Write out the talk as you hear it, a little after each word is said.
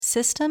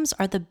Systems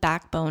are the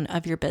backbone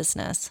of your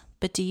business,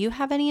 but do you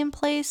have any in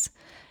place?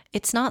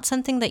 It's not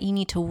something that you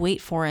need to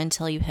wait for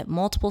until you hit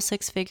multiple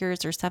six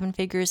figures or seven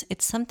figures.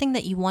 It's something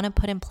that you want to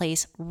put in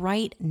place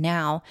right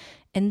now.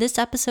 In this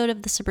episode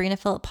of the Sabrina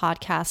Philipp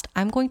podcast,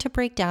 I'm going to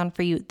break down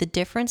for you the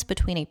difference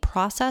between a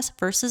process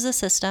versus a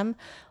system,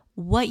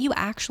 what you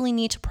actually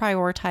need to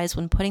prioritize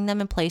when putting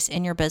them in place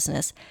in your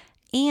business.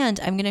 And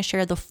I'm going to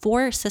share the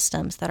 4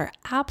 systems that are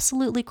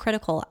absolutely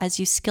critical as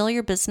you scale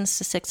your business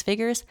to 6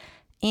 figures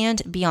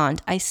and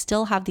beyond. I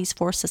still have these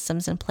 4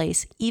 systems in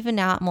place, even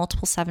now at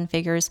multiple 7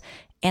 figures,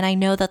 and I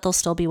know that they'll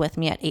still be with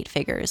me at 8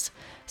 figures.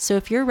 So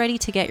if you're ready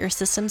to get your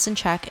systems in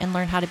check and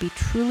learn how to be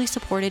truly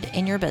supported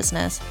in your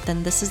business,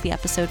 then this is the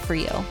episode for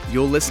you.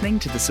 You're listening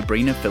to the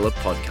Sabrina Philipp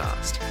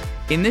podcast.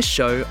 In this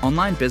show,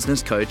 online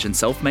business coach and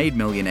self-made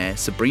millionaire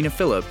Sabrina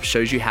Philipp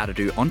shows you how to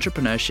do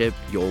entrepreneurship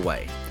your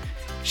way.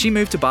 She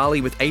moved to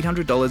Bali with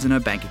 $800 in her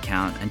bank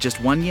account and just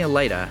 1 year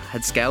later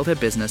had scaled her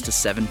business to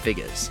 7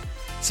 figures.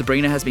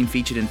 Sabrina has been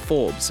featured in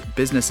Forbes,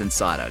 Business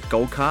Insider,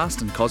 Goldcast,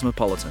 and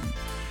Cosmopolitan.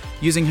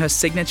 Using her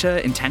signature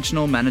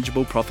intentional,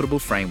 manageable, profitable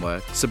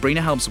framework,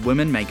 Sabrina helps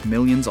women make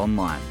millions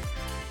online.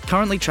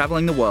 Currently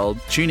traveling the world,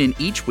 tune in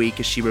each week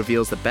as she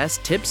reveals the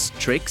best tips,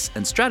 tricks,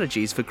 and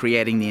strategies for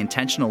creating the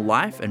intentional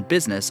life and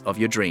business of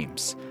your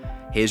dreams.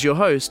 Here's your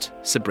host,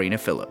 Sabrina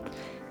Philipp.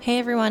 Hey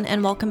everyone,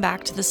 and welcome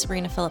back to the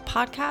Sabrina Philipp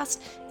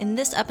podcast. In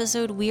this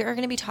episode, we are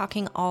going to be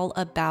talking all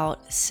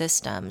about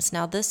systems.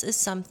 Now, this is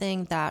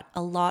something that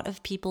a lot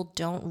of people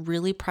don't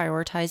really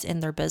prioritize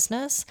in their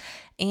business.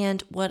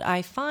 And what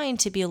I find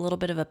to be a little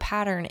bit of a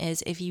pattern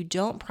is if you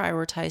don't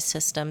prioritize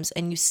systems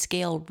and you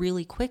scale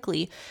really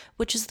quickly,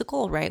 which is the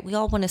goal, right? We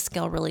all want to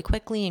scale really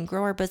quickly and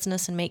grow our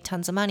business and make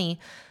tons of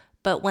money.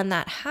 But when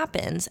that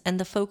happens and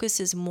the focus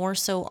is more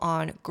so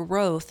on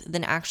growth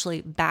than actually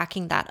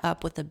backing that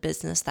up with a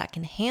business that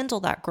can handle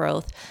that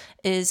growth,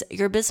 is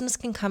your business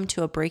can come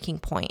to a breaking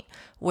point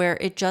where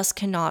it just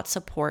cannot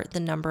support the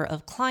number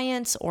of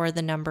clients or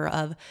the number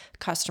of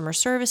customer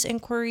service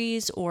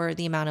inquiries or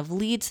the amount of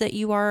leads that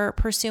you are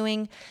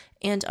pursuing.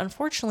 And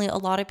unfortunately, a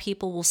lot of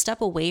people will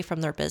step away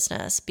from their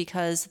business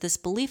because this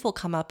belief will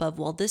come up of,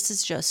 well, this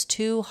is just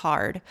too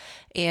hard.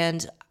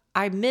 And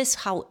I miss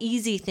how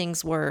easy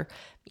things were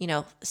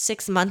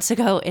 6 months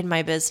ago in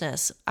my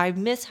business. I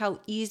miss how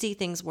easy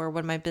things were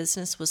when my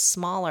business was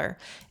smaller.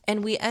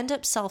 And we end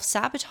up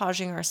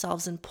self-sabotaging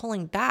ourselves and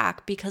pulling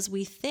back because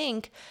we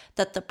think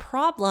that the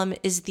problem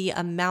is the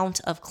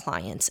amount of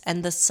clients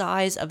and the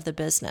size of the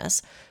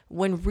business,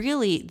 when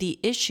really the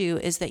issue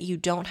is that you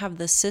don't have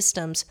the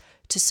systems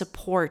to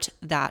support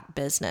that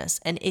business.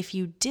 And if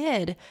you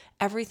did,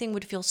 everything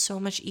would feel so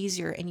much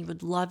easier and you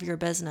would love your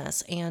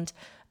business. And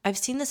I've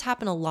seen this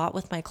happen a lot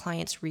with my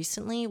clients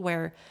recently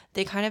where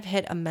they kind of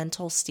hit a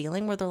mental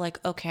ceiling where they're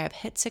like, okay, I've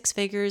hit 6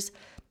 figures.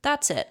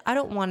 That's it. I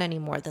don't want any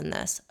more than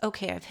this.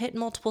 Okay, I've hit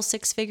multiple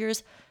 6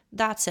 figures.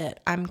 That's it.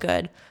 I'm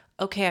good.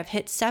 Okay, I've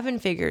hit 7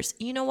 figures.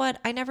 You know what?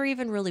 I never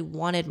even really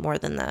wanted more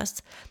than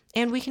this.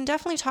 And we can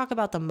definitely talk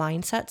about the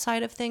mindset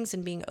side of things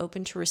and being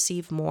open to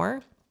receive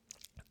more.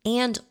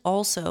 And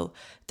also,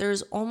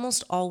 there's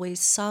almost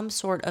always some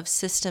sort of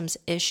systems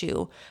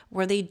issue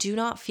where they do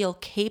not feel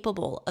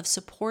capable of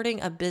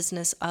supporting a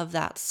business of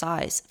that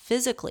size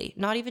physically,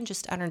 not even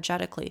just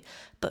energetically,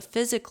 but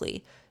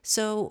physically.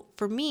 So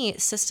for me,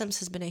 systems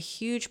has been a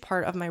huge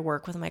part of my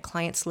work with my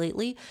clients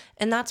lately,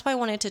 and that's why I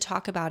wanted to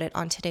talk about it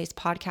on today's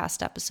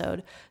podcast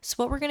episode. So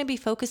what we're going to be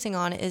focusing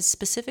on is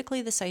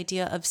specifically this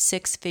idea of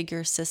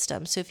 6-figure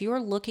systems. So if you are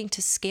looking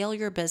to scale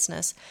your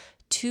business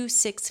to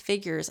 6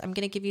 figures, I'm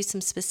going to give you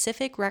some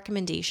specific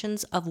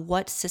recommendations of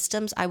what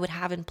systems I would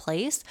have in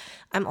place.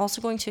 I'm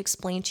also going to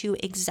explain to you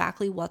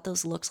exactly what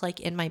those looks like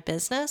in my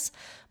business.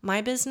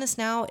 My business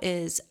now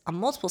is a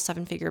multiple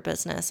 7-figure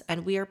business,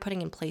 and we are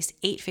putting in place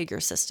 8-figure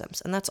systems.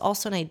 And that's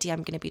also an idea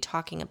I'm going to be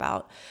talking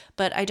about.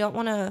 But I don't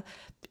want to,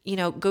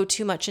 go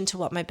too much into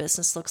what my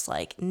business looks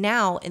like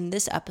now in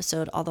this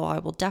episode, although I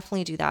will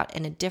definitely do that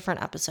in a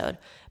different episode.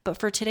 But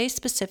for today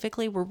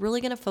specifically, we're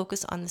really going to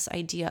focus on this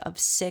idea of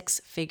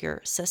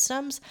 6-figure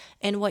systems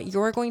and what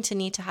you're going to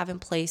need to have in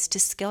place to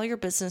scale your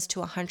business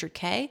to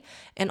 100K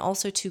and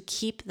also to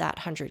keep that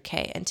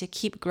 100K and to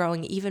keep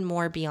growing even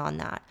more beyond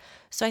that.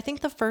 So I think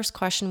the first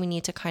question we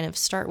need to kind of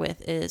start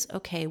with is,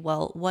 okay,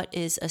 well, what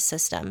is a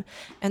system?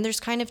 And there's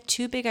kind of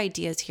 2 big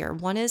ideas here.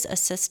 One is a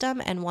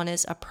system and one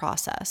is a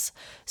process.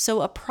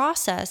 So a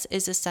process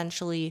is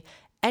essentially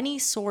any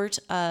sort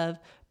of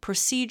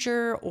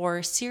procedure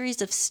or series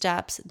of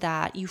steps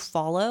that you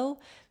follow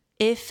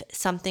if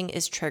something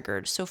is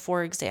triggered. So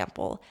for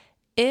example,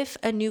 if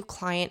a new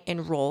client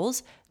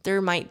enrolls, there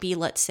might be,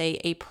 let's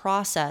say, a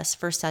process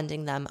for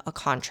sending them a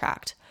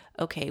contract.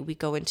 Okay, we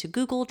go into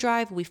Google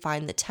Drive, we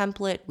find the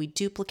template, we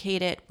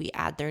duplicate it, we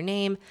add their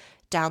name,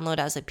 download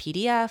as a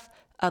PDF,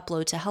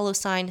 upload to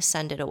HelloSign,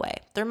 send it away.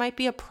 There might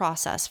be a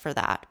process for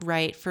that,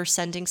 right? For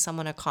sending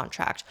someone a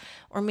contract.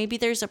 Or maybe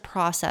there's a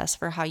process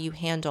for how you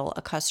handle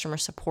a customer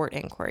support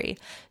inquiry.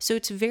 So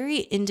it's very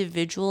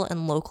individual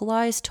and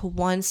localized to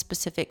one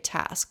specific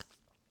task.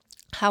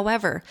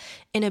 However,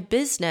 in a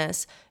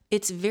business,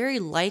 it's very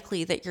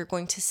likely that you're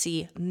going to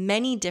see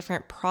many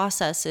different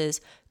processes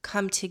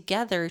come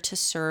together to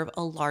serve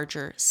a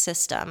larger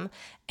system.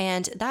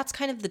 And that's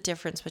kind of the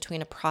difference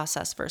between a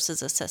process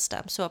versus a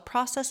system. So a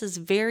process is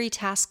very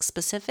task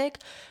specific,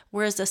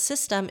 whereas a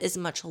system is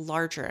much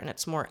larger and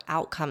it's more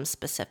outcome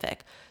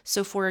specific.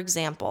 So for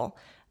example,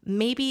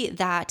 maybe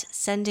that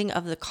sending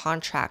of the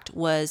contract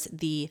was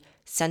the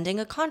sending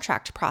a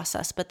contract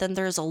process, but then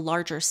there's a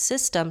larger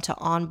system to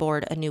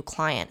onboard a new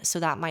client. So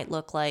that might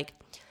look like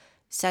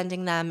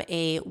sending them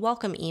a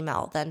welcome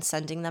email, then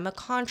sending them a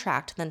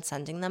contract, then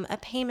sending them a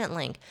payment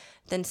link,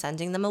 then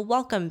sending them a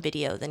welcome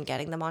video, then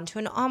getting them onto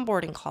an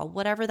onboarding call,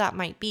 whatever that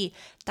might be.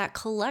 That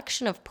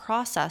collection of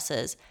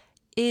processes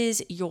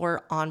is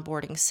your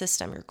onboarding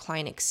system, your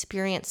client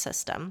experience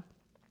system.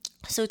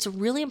 So it's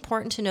really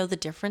important to know the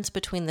difference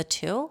between the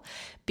two,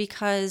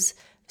 because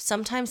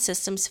sometimes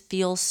systems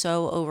feel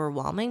so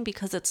overwhelming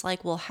because it's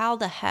like, well, how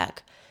the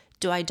heck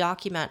do I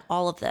document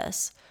all of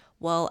this?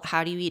 Well,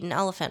 how do you eat an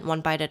elephant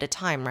one bite at a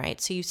time, right?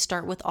 So you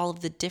start with all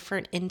of the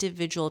different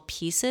individual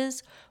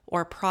pieces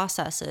or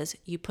processes,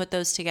 you put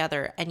those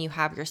together and you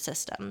have your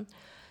system.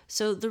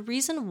 So the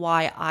reason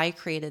why I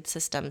created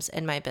systems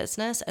in my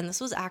business, and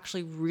this was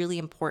actually really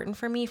important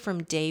for me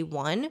from day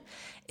one,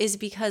 is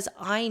because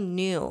I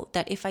knew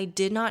that if I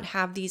did not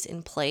have these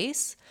in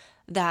place,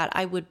 that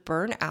I would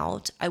burn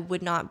out, I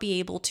would not be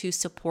able to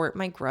support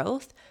my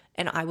growth,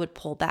 and I would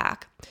pull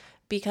back.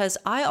 Because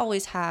I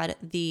always had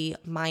the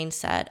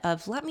mindset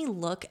of, let me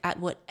look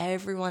at what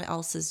everyone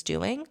else is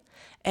doing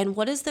and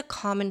what is the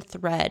common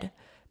thread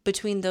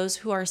between those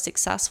who are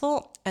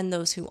successful and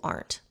those who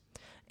aren't.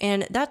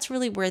 And that's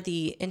really where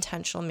the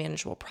intentional,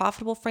 manageable,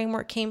 profitable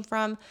framework came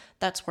from.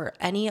 That's where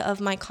any of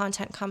my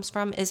content comes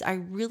from, is I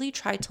really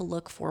tried to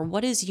look for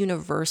what is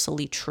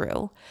universally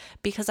true,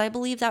 because I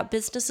believe that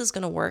business is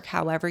going to work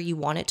however you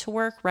want it to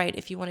work, right?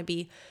 If you want to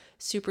be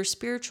super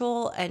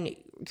spiritual and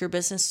your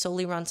business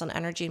solely runs on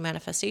energy and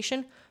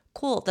manifestation,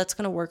 cool, that's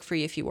going to work for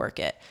you if you work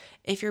it.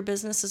 If your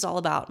business is all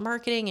about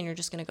marketing and you're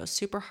just going to go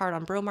super hard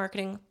on bro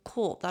marketing,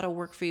 cool, that'll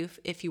work for you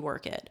if you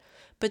work it.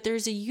 But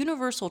there's a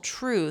universal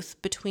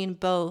truth between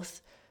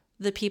both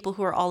the people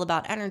who are all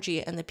about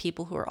energy and the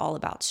people who are all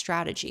about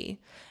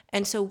strategy.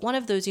 And so one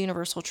of those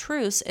universal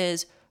truths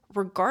is,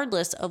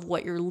 regardless of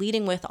what you're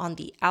leading with on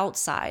the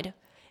outside,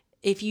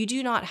 if you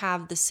do not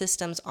have the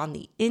systems on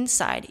the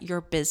inside,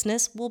 your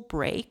business will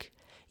break,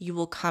 you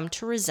will come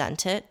to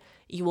resent it,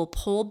 you will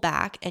pull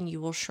back, and you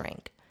will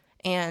shrink.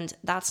 And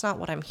that's not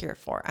what I'm here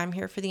for. I'm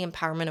here for the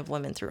empowerment of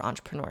women through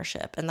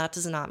entrepreneurship. And that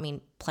does not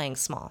mean playing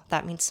small.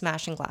 That means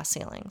smashing glass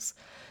ceilings.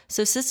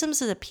 So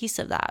systems is a piece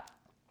of that.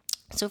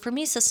 So for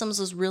me, systems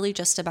was really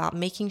just about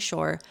making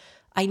sure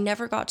I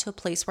never got to a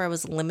place where I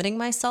was limiting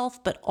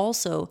myself, but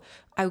also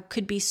I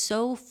could be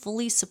so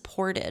fully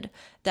supported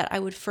that I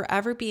would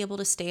forever be able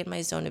to stay in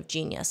my zone of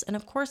genius. And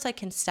of course, I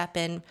can step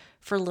in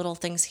for little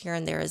things here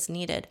and there as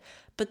needed.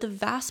 But the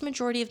vast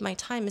majority of my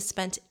time is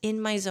spent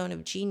in my zone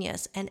of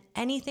genius, and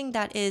anything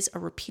that is a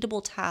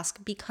repeatable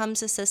task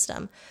becomes a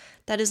system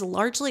that is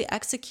largely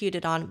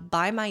executed on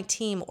by my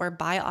team or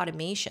by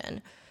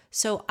automation.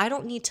 So I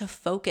don't need to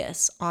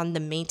focus on the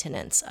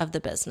maintenance of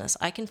the business.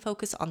 I can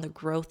focus on the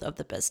growth of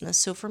the business.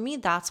 So for me,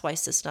 that's why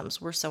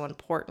systems were so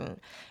important.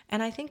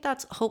 And I think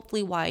that's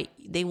hopefully why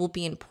they will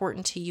be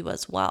important to you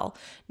as well.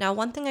 Now,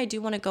 one thing I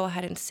do want to go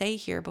ahead and say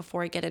here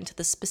before I get into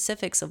the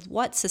specifics of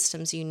what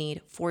systems you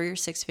need for your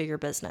six-figure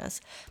business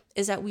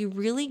is that we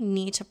really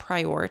need to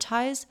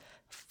prioritize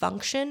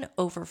function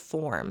over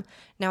form.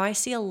 Now, I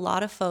see a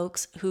lot of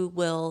folks who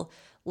will,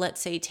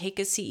 let's say, take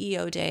a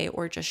CEO day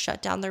or just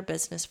shut down their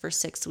business for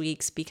 6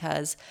 weeks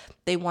because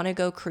they want to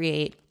go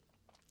create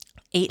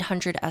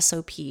 800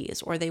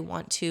 SOPs, or they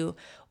want to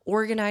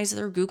organize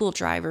their Google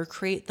Drive or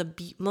create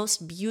the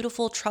most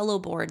beautiful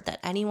Trello board that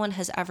anyone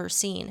has ever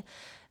seen.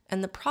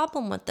 And the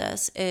problem with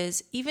this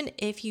is, even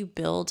if you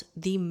build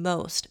the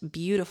most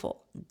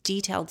beautiful,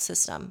 detailed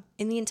system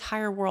in the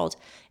entire world,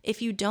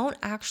 if you don't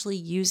actually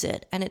use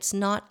it and it's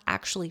not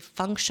actually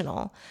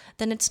functional,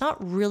 then it's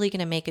not really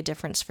going to make a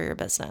difference for your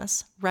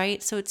business,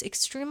 right? So it's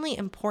extremely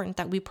important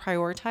that we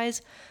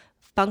prioritize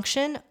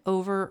function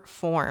over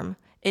form.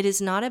 It is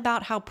not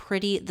about how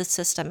pretty the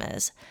system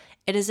is.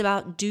 It is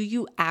about, do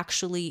you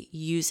actually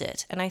use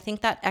it? And I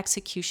think that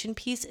execution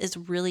piece is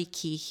really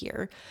key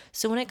here.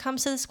 So when it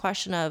comes to this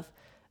question of,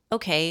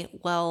 okay,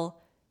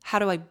 well, how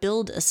do I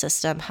build a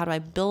system? How do I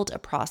build a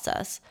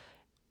process?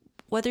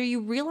 Whether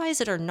you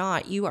realize it or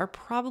not, you are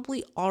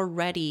probably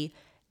already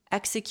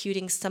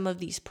executing some of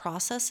these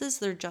processes.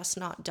 They're just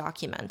not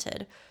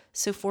documented.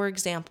 So for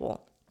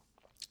example,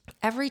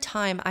 every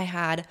time I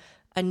had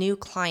a new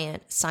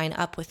client sign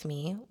up with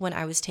me when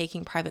I was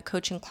taking private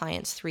coaching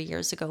clients 3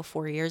 years ago,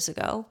 4 years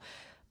ago,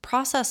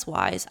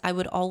 process-wise, I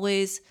would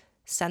always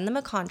send them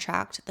a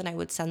contract, then I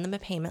would send them a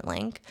payment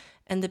link.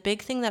 And the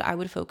big thing that I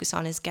would focus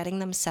on is getting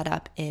them set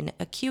up in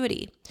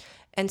Acuity.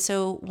 And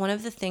so one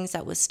of the things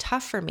that was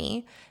tough for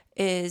me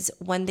is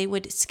when they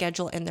would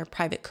schedule in their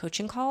private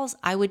coaching calls,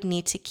 I would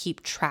need to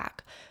keep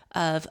track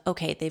of,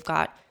 okay, they've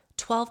got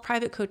 12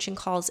 private coaching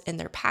calls in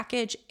their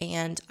package,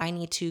 and I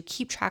need to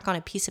keep track on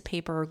a piece of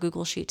paper or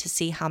Google Sheet to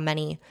see how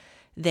many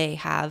they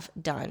have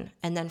done.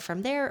 And then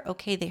from there,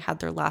 okay, they had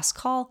their last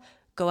call,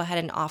 go ahead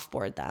and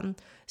offboard them.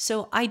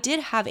 So I did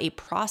have a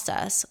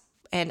process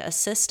and a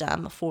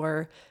system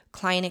for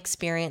client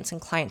experience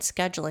and client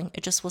scheduling.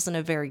 It just wasn't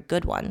a very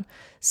good one.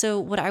 So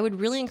what I would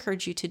really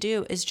encourage you to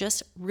do is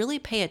just really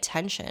pay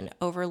attention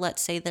over,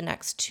 let's say, the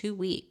next 2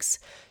 weeks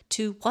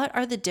to what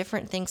are the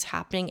different things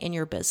happening in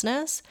your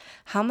business,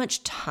 how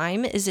much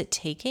time is it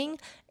taking,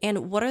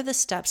 and what are the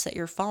steps that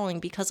you're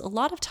following? Because a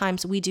lot of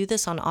times we do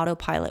this on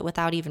autopilot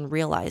without even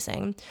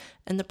realizing.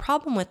 And the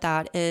problem with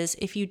that is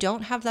if you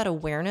don't have that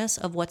awareness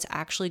of what's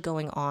actually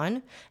going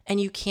on and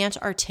you can't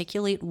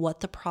articulate what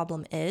the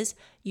problem is,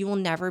 you will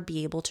never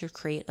be able to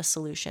create a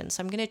solution.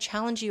 So I'm going to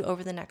challenge you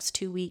over the next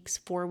 2 weeks,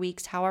 4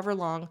 weeks, however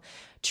long,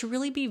 to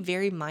really be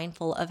very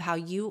mindful of how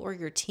you or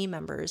your team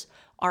members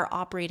are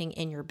operating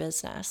in your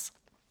business.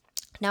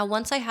 Now,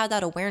 once I had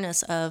that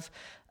awareness of,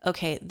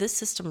 okay, this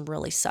system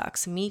really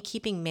sucks. Me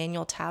keeping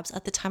manual tabs,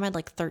 at the time I had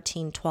like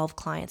 13, 12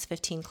 clients,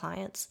 15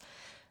 clients.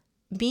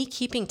 Me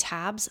keeping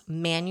tabs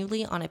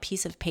manually on a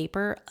piece of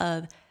paper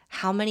of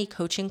how many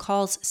coaching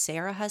calls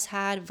Sarah has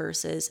had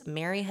versus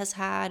Mary has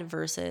had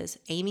versus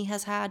Amy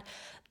has had,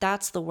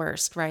 that's the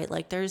worst, right?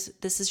 Like this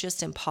is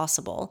just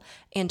impossible.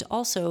 And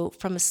also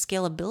from a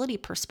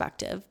scalability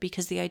perspective,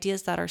 because the idea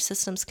is that our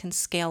systems can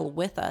scale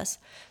with us,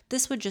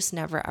 this would just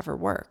never ever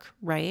work,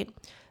 right?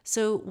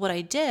 So what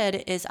I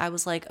did is I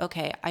was like,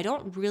 okay, I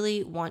don't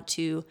really want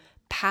to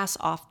pass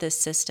off this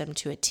system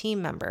to a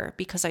team member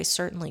because I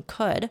certainly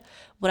could.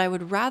 What I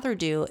would rather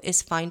do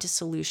is find a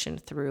solution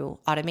through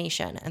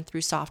automation and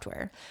through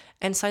software.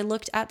 And so I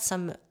looked at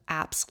some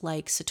apps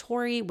like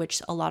Satori,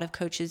 which a lot of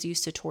coaches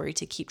use Satori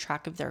to keep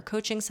track of their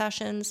coaching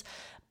sessions,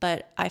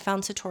 but I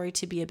found Satori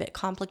to be a bit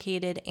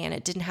complicated and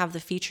it didn't have the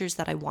features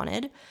that I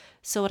wanted.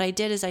 So what I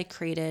did is I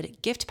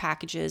created gift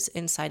packages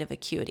inside of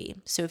Acuity.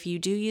 So if you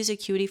do use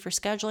Acuity for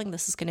scheduling,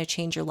 this is going to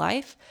change your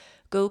life.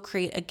 Go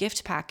create a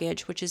gift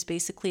package, which is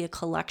basically a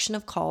collection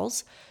of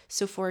calls.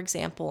 So for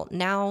example,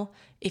 now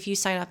if you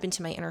sign up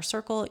into my inner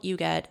circle, you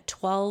get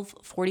 12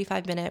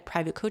 45-minute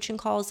private coaching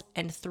calls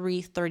and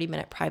 3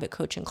 30-minute private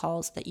coaching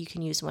calls that you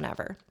can use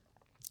whenever.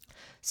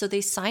 So they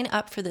sign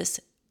up for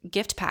this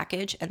gift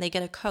package and they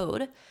get a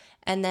code.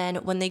 And then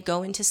when they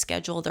go in to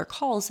schedule their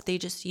calls, they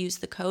just use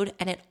the code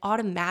and it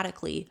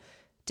automatically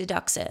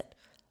deducts it.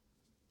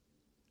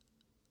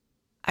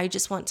 I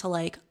just want to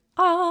like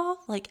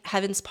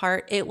heaven's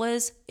part. It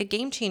was a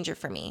game changer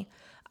for me.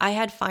 I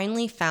had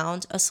finally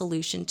found a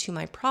solution to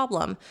my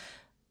problem,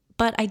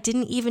 but I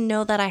didn't even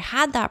know that I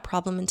had that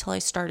problem until I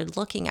started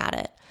looking at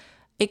it.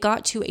 It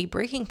got to a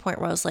breaking point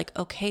where I was like,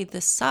 okay,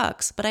 this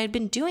sucks, but I had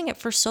been doing it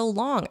for so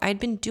long. I'd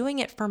been doing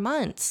it for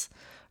months,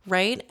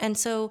 right? And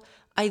so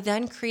I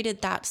then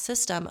created that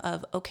system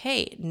of,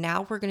 okay,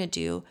 now we're going to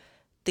do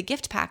the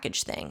gift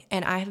package thing.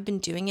 And I have been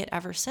doing it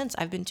ever since.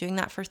 I've been doing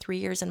that for 3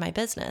 years in my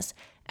business.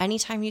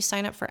 Anytime you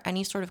sign up for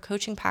any sort of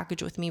coaching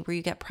package with me where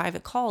you get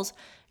private calls,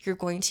 you're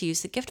going to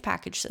use the gift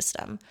package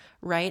system,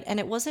 right? And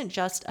it wasn't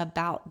just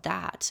about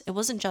that. It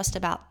wasn't just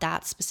about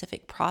that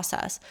specific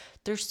process.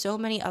 There's so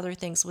many other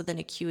things within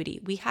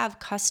Acuity. We have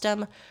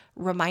custom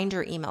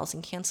reminder emails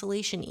and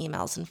cancellation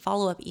emails and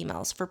follow-up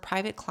emails for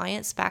private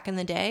clients. Back in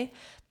the day,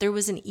 there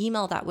was an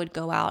email that would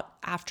go out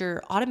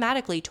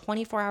automatically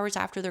 24 hours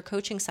after their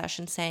coaching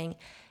session saying,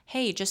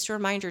 hey, just a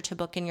reminder to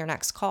book in your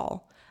next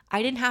call.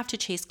 I didn't have to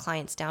chase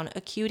clients down.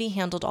 Acuity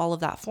handled all of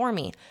that for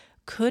me.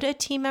 Could a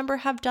team member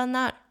have done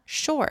that?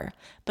 Sure,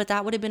 but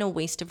that would have been a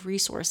waste of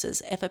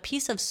resources. If a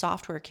piece of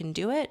software can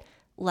do it,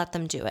 let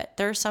them do it.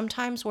 There are some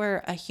times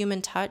where a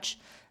human touch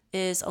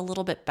is a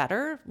little bit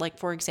better, like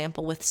for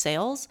example with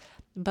sales,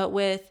 but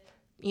with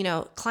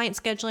client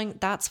scheduling,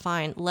 that's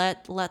fine.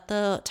 Let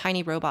the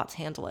tiny robots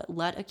handle it.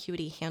 Let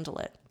Acuity handle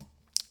it.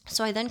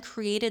 So I then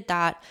created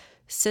that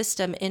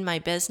system in my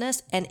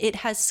business and it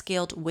has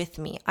scaled with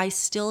me. I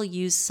still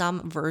use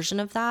some version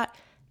of that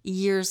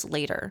years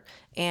later.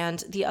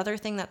 And the other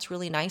thing that's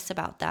really nice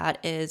about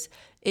that is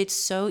it's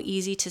so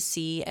easy to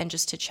see and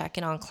just to check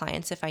in on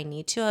clients if I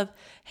need to of,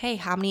 hey,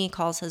 how many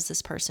calls has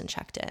this person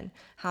checked in?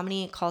 How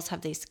many calls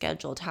have they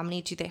scheduled? How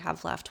many do they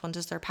have left? When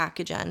does their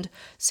package end?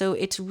 So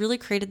it's really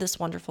created this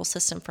wonderful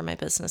system for my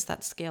business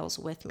that scales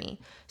with me.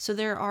 So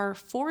there are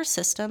 4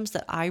 systems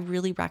that I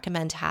really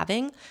recommend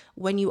having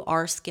when you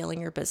are scaling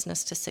your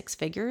business to 6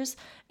 figures.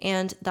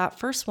 And that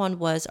first one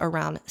was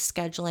around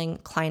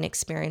scheduling, client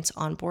experience,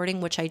 onboarding,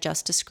 which I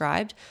just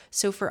described.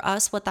 So for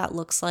us, what that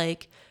looks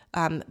like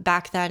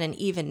back then and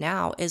even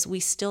now is we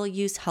still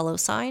use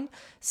HelloSign.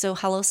 So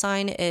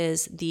HelloSign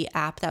is the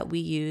app that we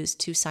use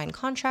to sign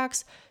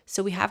contracts.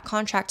 So we have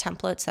contract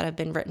templates that have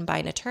been written by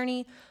an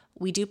attorney.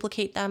 We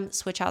duplicate them,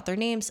 switch out their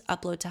names,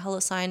 upload to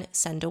HelloSign,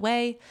 send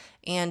away.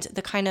 And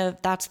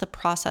that's the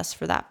process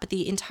for that. But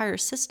the entire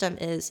system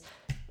is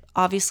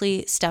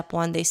obviously step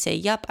 1, they say,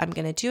 yep, I'm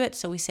going to do it.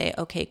 So we say,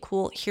 okay,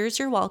 cool. Here's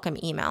your welcome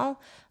email.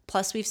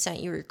 Plus we've sent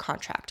you your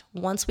contract.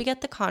 Once we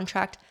get the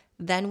contract,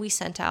 then we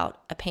sent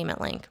out a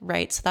payment link,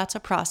 right? So that's a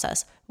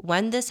process.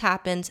 When this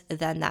happens,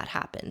 then that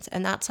happens.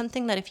 And that's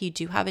something that if you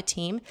do have a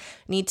team,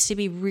 needs to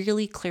be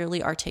really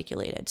clearly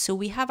articulated. So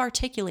we have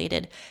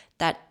articulated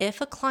that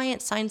if a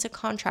client signs a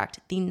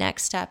contract, the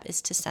next step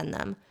is to send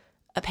them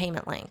a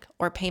payment link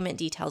or payment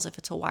details if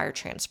it's a wire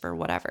transfer,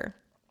 whatever.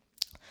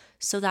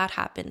 So that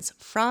happens.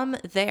 From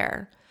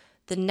there,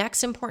 the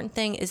next important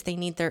thing is they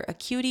need their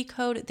Acuity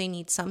code. They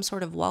need some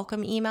sort of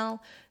welcome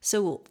email.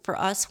 So for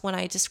us, when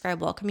I describe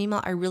welcome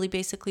email, I really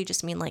basically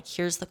just mean like,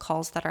 here's the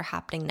calls that are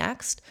happening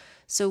next.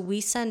 So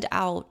we send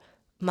out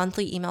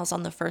monthly emails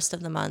on the first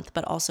of the month,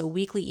 but also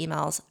weekly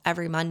emails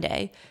every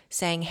Monday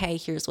saying, hey,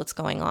 here's what's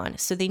going on.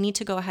 So they need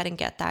to go ahead and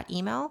get that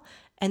email.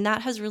 And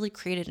that has really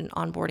created an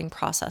onboarding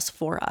process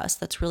for us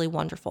that's really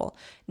wonderful.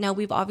 Now,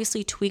 we've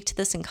obviously tweaked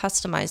this and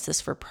customized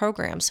this for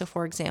programs. So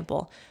for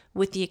example,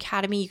 with the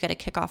Academy, you get a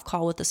kickoff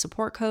call with the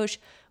support coach.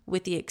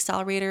 With the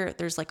Accelerator,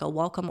 there's like a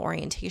welcome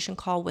orientation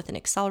call with an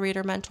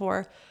Accelerator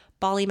mentor.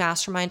 Bali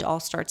Mastermind all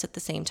starts at the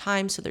same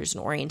time, so there's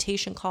an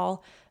orientation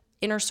call.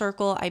 Inner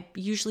Circle, I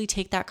usually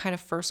take that kind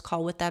of first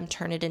call with them,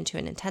 turn it into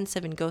an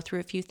intensive and go through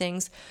a few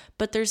things.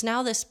 But there's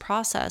now this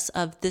process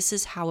of this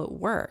is how it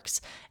works.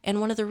 And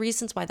one of the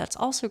reasons why that's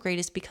also great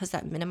is because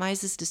that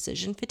minimizes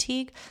decision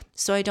fatigue.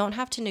 So I don't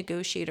have to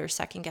negotiate or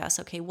second guess,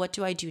 okay, what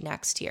do I do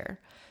next here?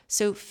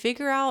 So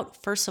figure out,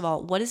 first of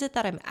all, what is it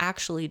that I'm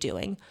actually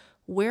doing?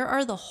 Where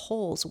are the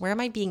holes? Where am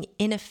I being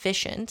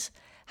inefficient?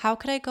 How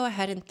could I go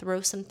ahead and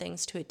throw some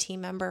things to a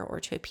team member or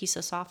to a piece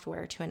of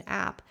software, to an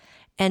app?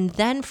 And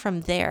then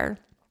from there,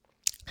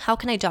 how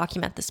can I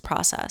document this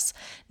process?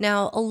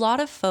 Now, a lot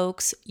of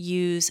folks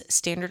use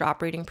standard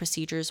operating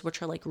procedures,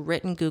 which are like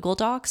written Google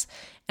Docs,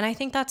 and I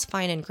think that's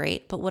fine and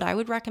great. But what I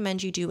would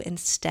recommend you do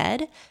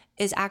instead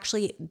is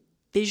actually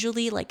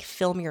visually like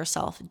film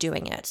yourself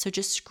doing it. So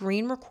just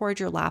screen record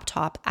your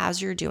laptop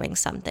as you're doing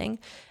something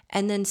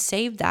and then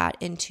save that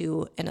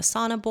into an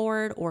Asana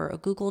board or a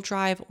Google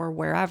Drive or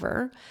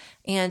wherever.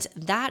 And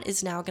that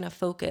is now going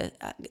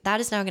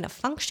to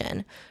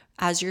function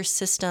as your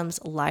systems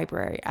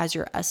library, as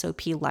your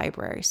SOP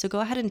library. So go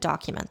ahead and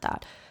document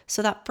that.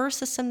 So that first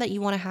system that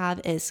you want to have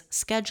is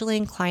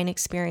scheduling, client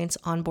experience,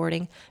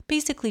 onboarding,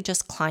 basically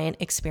just client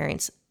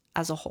experience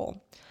as a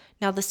whole.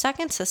 Now, the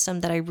second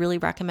system that I really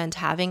recommend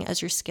having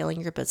as you're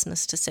scaling your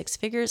business to 6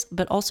 figures,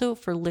 but also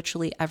for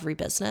literally every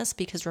business,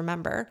 because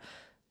remember,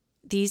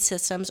 these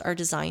systems are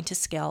designed to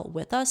scale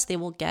with us. They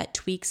will get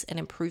tweaks and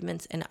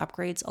improvements and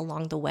upgrades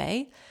along the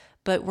way,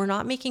 but we're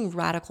not making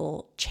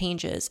radical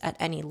changes at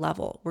any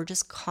level. We're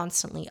just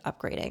constantly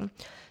upgrading.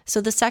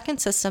 So the second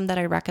system that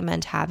I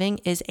recommend having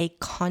is a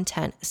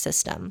content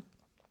system.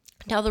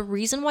 Now, the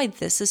reason why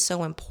this is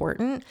so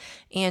important,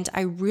 and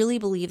I really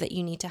believe that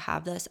you need to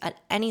have this at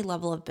any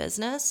level of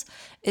business,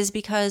 is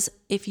because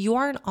if you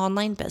are an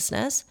online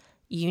business,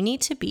 you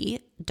need to be ...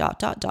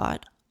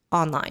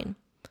 online.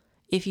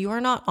 If you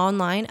are not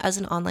online as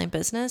an online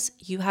business,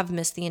 you have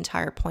missed the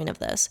entire point of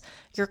this.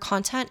 Your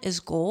content is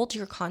gold.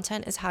 Your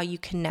content is how you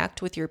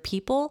connect with your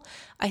people.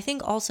 I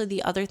think also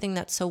the other thing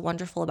that's so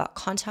wonderful about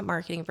content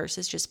marketing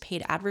versus just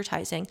paid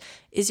advertising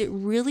is it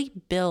really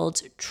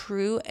builds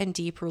true and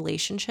deep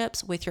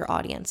relationships with your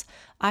audience.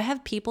 I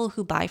have people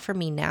who buy from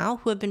me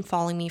now who have been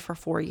following me for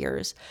 4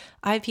 years.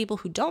 I have people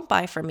who don't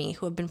buy from me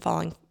who have been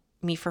following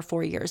me for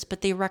 4 years,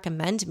 but they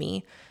recommend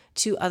me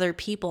to other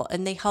people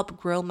and they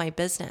help grow my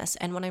business.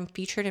 And when I'm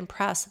featured in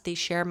press, they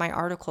share my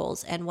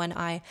articles. And when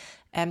I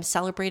am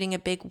celebrating a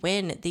big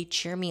win, they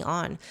cheer me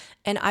on.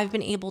 And I've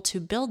been able to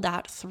build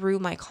that through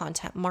my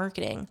content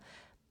marketing.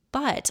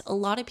 But a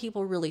lot of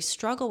people really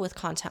struggle with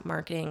content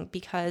marketing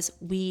because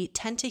we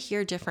tend to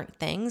hear different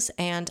things.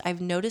 And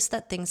I've noticed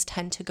that things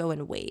tend to go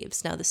in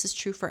waves. Now, this is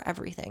true for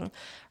everything,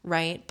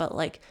 right? But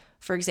like,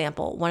 for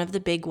example, one of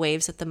the big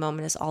waves at the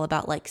moment is all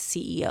about like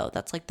CEO.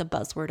 That's like the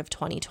buzzword of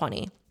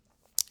 2020.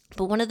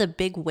 But one of the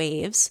big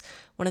waves,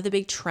 one of the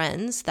big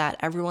trends that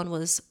everyone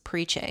was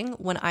preaching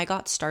when I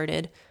got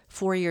started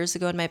 4 years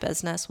ago in my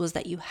business was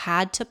that you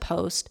had to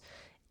post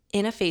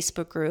in a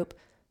Facebook group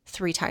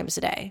 3 times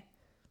a day.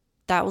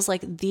 That was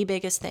like the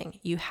biggest thing.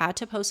 You had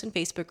to post in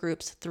Facebook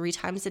groups 3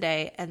 times a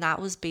day. And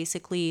that was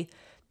basically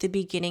the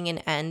beginning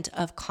and end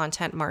of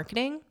content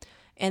marketing.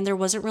 And there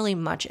wasn't really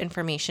much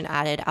information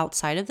added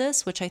outside of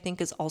this, which I think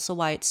is also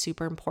why it's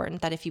super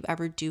important that if you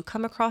ever do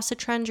come across a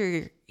trend or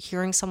you're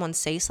hearing someone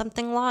say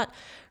something a lot,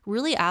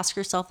 really ask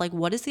yourself, like,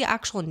 what is the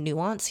actual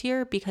nuance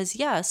here? Because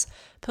yes,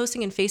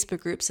 posting in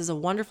Facebook groups is a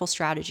wonderful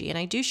strategy. And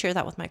I do share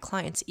that with my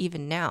clients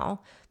even now.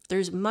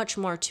 There's much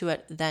more to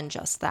it than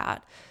just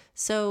that.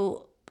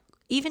 So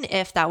even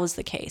if that was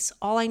the case,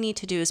 all I need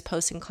to do is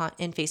post in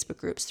Facebook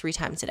groups 3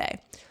 times a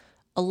day.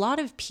 A lot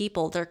of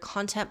people, their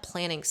content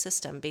planning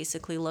system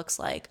basically looks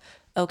like,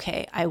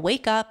 okay, I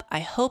wake up,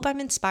 I hope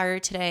I'm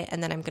inspired today,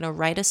 and then I'm going to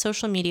write a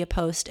social media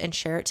post and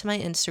share it to my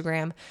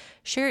Instagram,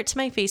 share it to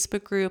my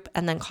Facebook group,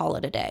 and then call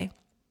it a day.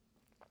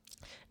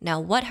 Now,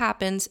 what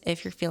happens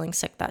if you're feeling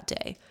sick that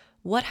day?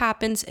 What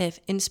happens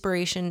if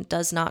inspiration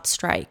does not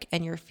strike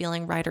and you're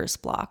feeling writer's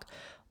block?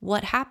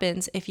 What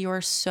happens if you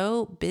are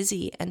so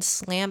busy and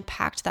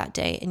slam-packed that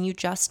day and you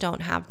just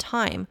don't have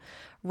time,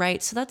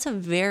 right? So that's a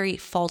very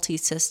faulty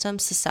system,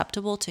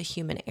 susceptible to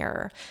human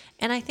error.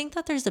 And I think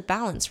that there's a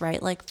balance,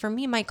 right? Like for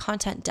me, my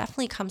content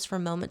definitely comes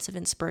from moments of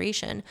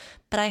inspiration,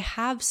 but I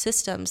have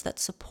systems that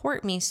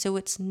support me so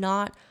it's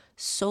not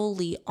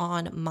solely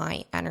on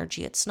my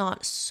energy. It's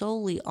not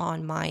solely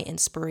on my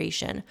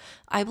inspiration.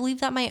 I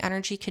believe that my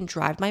energy can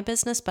drive my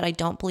business, but I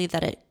don't believe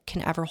that it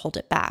can ever hold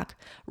it back,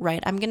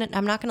 right? I'm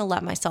not going to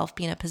let myself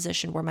be in a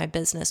position where my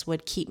business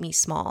would keep me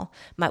small,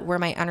 where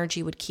my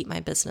energy would keep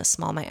my business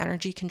small. My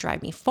energy can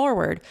drive me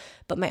forward,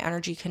 but my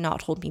energy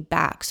cannot hold me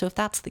back. So if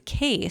that's the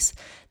case,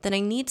 then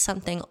I need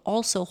something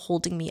also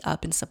holding me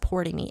up and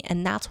supporting me.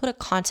 And that's what a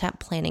content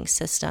planning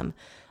system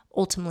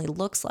ultimately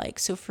looks like.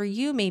 So for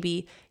you,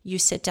 maybe you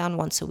sit down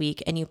once a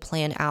week and you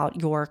plan out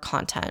your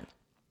content,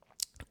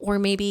 or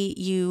maybe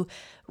you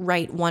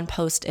write one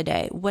post a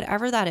day,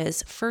 whatever that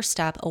is. First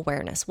step,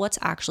 awareness. What's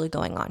actually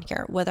going on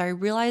here? Whether I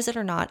realize it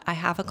or not, I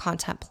have a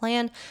content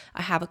plan,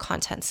 I have a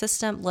content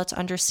system. Let's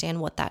understand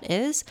what that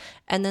is.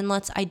 And then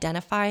let's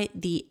identify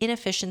the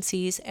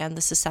inefficiencies and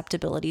the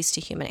susceptibilities to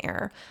human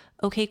error.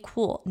 Okay,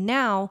 cool.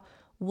 Now,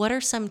 what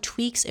are some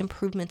tweaks,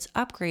 improvements,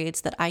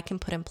 upgrades that I can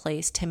put in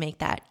place to make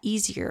that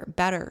easier,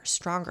 better,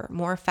 stronger,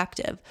 more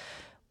effective?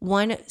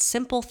 One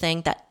simple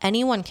thing that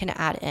anyone can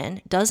add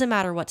in, doesn't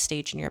matter what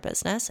stage in your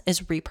business,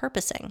 is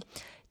repurposing.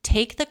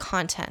 Take the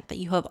content that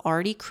you have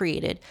already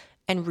created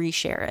and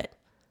reshare it.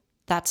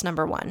 That's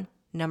number one.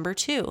 Number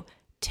two,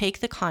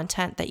 take the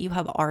content that you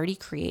have already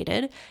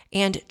created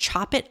and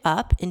chop it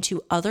up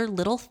into other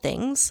little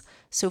things.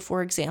 So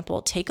for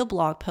example, take a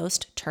blog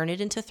post, turn it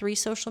into 3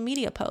 social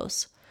media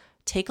posts.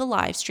 Take a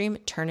live stream,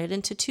 turn it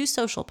into 2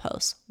 social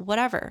posts,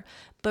 whatever,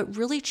 but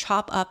really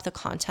chop up the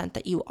content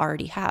that you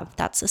already have.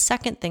 That's the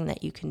second thing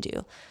that you can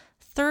do.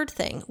 Third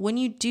thing, when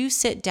you do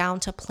sit down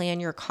to plan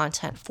your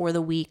content for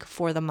the week,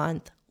 for the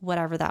month,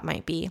 whatever that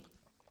might be,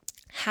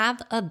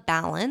 have a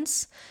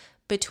balance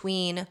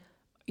between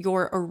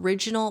your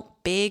original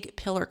big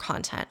pillar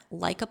content,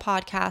 like a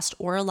podcast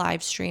or a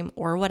live stream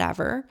or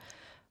whatever,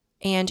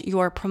 and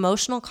your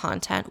promotional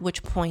content,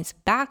 which points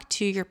back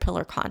to your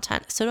pillar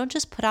content. So don't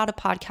just put out a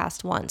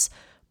podcast once,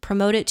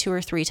 promote it 2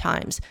 or 3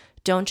 times.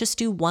 Don't just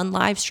do one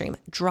live stream,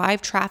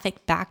 drive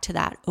traffic back to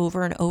that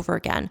over and over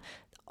again.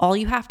 All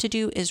you have to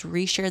do is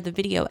reshare the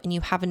video and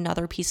you have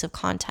another piece of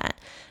content.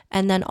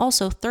 And then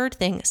also third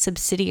thing,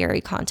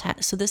 subsidiary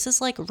content. So this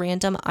is like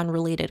random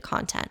unrelated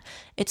content.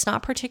 It's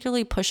not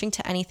particularly pushing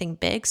to anything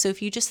big. So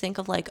if you just think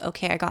of like,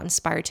 okay, I got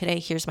inspired today,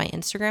 here's my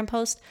Instagram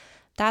post,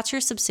 that's your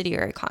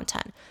subsidiary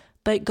content.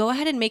 But go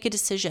ahead and make a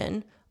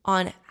decision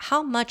on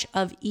how much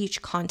of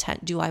each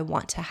content do I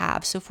want to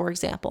have. So for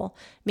example,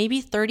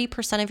 maybe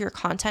 30% of your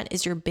content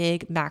is your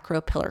big macro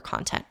pillar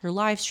content, your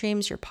live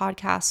streams, your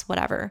podcasts,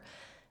 whatever.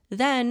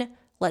 Then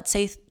let's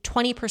say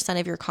 20%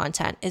 of your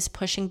content is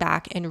pushing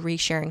back and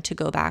resharing to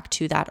go back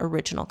to that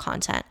original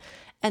content.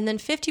 And then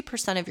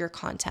 50% of your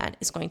content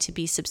is going to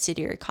be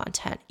subsidiary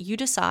content. You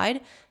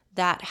decide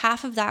that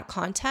half of that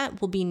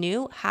content will be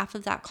new, half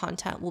of that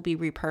content will be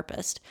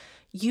repurposed.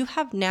 You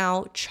have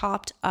now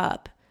chopped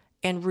up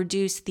and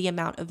reduced the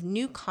amount of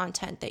new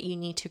content that you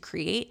need to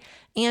create,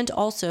 and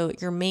also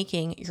you're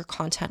making your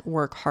content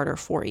work harder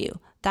for you.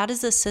 That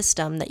is a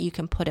system that you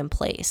can put in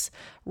place,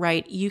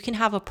 right? You can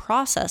have a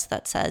process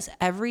that says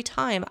every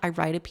time I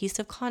write a piece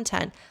of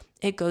content,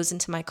 it goes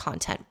into my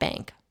content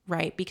bank,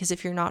 right? Because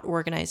if you're not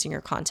organizing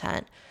your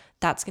content,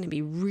 that's going to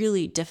be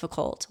really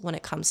difficult when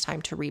it comes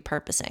time to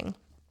repurposing.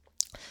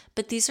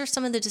 But these are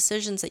some of the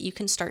decisions that you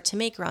can start to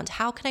make around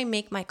how can I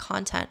make my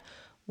content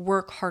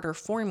work harder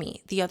for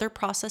me. The other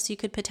process you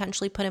could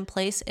potentially put in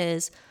place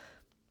is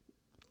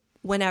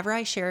whenever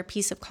I share a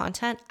piece of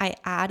content, I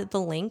add the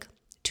link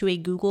to a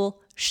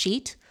Google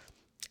Sheet,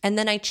 and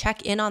then I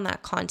check in on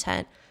that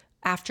content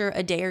after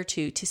a day or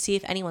two to see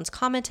if anyone's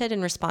commented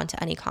and respond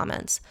to any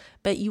comments.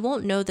 But you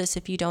won't know this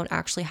if you don't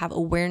actually have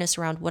awareness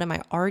around what am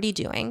I already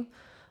doing,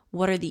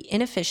 what are the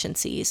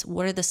inefficiencies,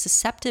 what are the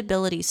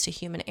susceptibilities to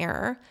human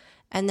error,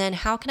 and then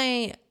how can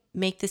I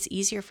make this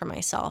easier for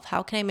myself?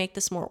 How can I make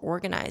this more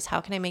organized?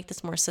 How can I make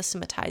this more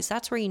systematized?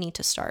 That's where you need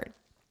to start.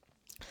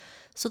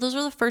 So those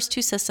are the first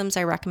 2 systems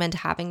I recommend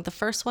having. The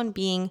first one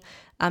being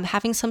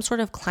having some sort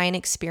of client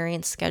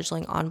experience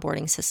scheduling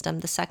onboarding system.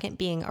 The second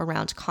being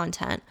around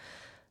content.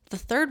 The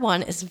third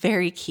one is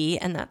very key,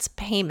 and that's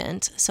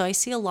payment. So I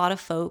see a lot of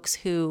folks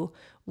who,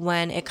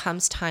 when it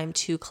comes time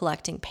to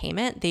collecting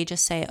payment, they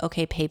just say,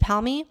 okay,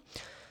 PayPal me.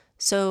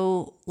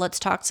 So let's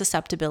talk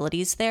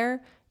susceptibilities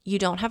there. You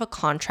don't have a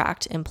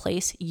contract in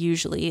place,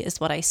 usually,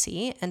 is what I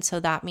see. And so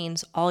that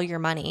means all your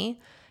money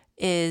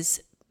is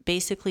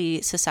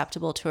basically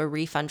susceptible to a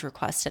refund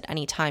request at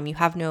any time. You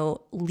have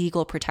no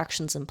legal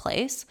protections in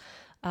place.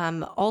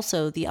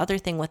 Also, the other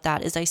thing with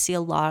that is I see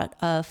a lot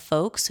of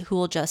folks who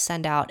will just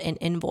send out an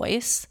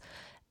invoice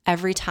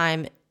every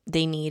time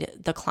they need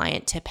the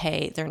client to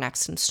pay their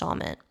next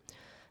installment.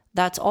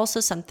 That's also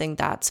something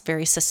that's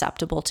very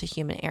susceptible to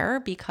human error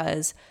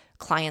because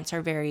clients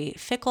are very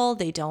fickle.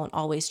 They don't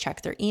always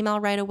check their email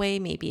right away.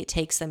 Maybe it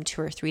takes them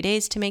 2 or 3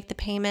 days to make the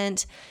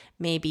payment.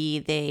 Maybe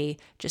they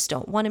just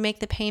don't want to make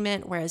the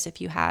payment. Whereas if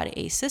you had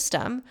a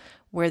system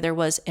where there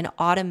was an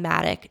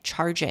automatic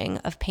charging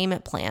of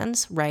payment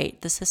plans, right?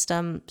 The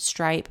system,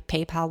 Stripe,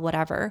 PayPal,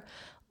 whatever,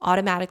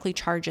 automatically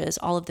charges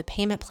all of the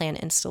payment plan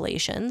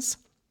installations,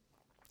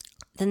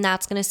 then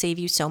that's going to save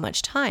you so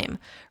much time,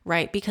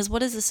 right? Because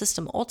what is a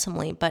system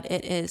ultimately? But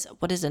it is,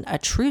 what is a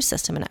true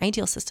system, an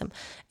ideal system?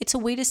 It's a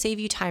way to save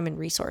you time and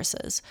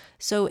resources.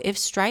 So if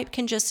Stripe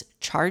can just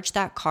charge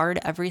that card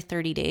every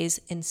 30 days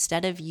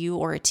instead of you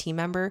or a team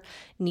member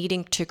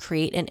needing to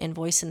create an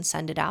invoice and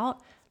send it out,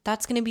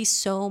 that's going to be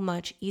so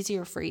much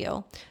easier for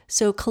you.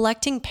 So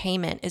collecting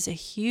payment is a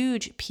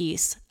huge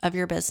piece of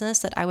your business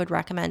that I would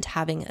recommend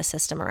having a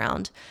system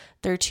around.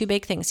 There are 2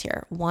 big things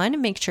here. 1,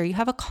 make sure you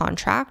have a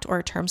contract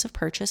or terms of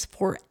purchase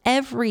for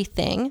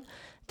everything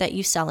that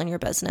you sell in your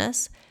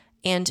business.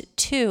 And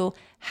 2,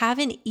 have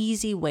an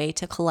easy way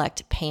to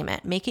collect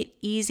payment. Make it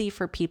easy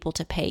for people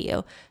to pay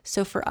you.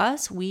 So for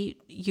us, we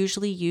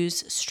usually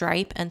use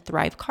Stripe and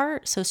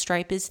Thrivecart. So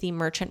Stripe is the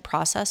merchant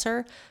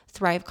processor.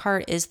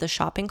 Thrivecart is the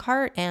shopping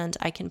cart. And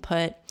I can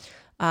put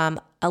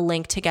a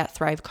link to get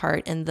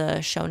Thrivecart in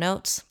the show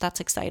notes. That's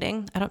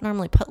exciting. I don't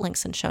normally put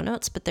links in show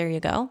notes, but there you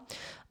go.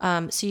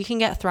 So you can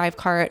get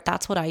Thrivecart.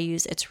 That's what I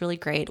use. It's really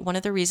great. One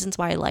of the reasons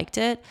why I liked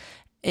it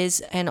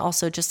is, and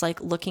also just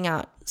like looking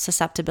at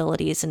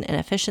susceptibilities and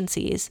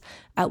inefficiencies,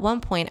 at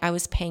one point I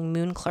was paying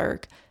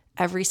Moonclerk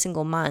every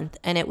single month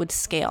and it would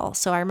scale.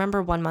 So I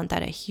remember one month I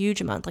had a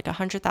huge month, like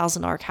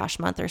 $100,000 cash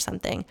month or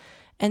something.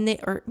 And they,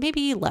 or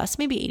maybe less,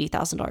 maybe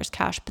 $80,000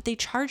 cash, but they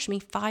charged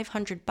me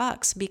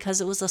 $500 because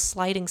it was a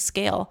sliding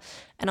scale.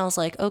 And I was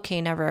like,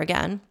 okay, never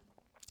again.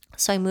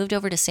 So I moved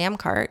over to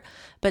Samcart,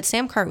 but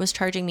Samcart was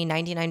charging me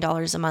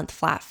 $99 a month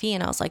flat fee.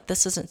 And I was like,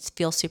 this doesn't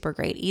feel super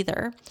great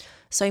either.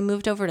 So I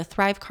moved over to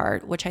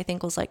Thrivecart, which I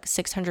think was like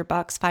 $600,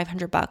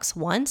 $500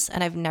 once,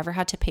 and I've never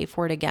had to pay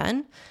for it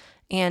again.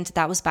 And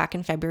that was back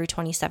in February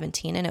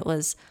 2017, and it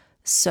was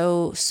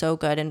so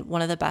good and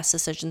one of the best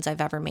decisions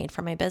I've ever made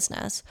for my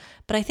business.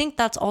 But I think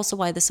that's also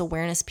why this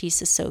awareness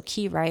piece is so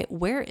key, right?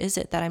 Where is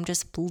it that I'm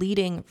just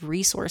bleeding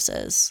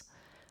resources?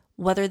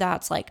 Whether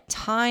that's like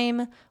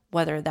time,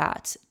 whether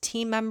that's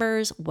team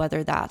members,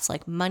 whether that's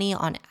like money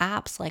on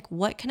apps, like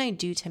what can I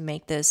do to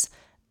make this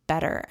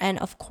better? And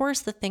of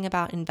course, the thing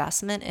about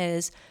investment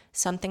is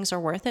some things are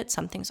worth it,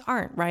 some things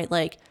aren't, right?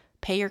 Like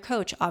pay your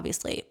coach,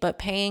 obviously, but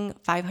paying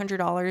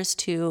 $500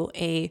 to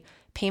a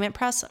payment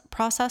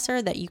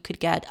processor that you could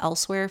get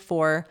elsewhere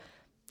for,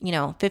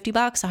 $50,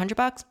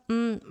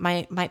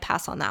 $100, might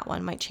pass on that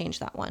one, might change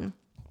that one.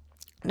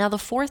 Now, the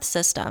 4th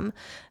system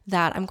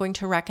that I'm going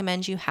to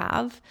recommend you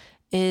have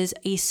is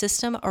a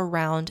system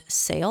around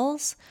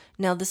sales.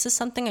 Now, this is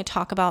something I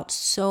talk about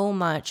so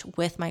much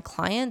with my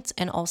clients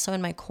and also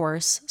in my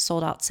course,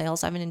 Sold Out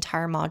Sales. I have an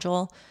entire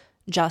module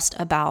just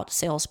about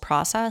sales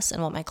process.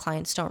 And what my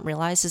clients don't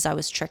realize is I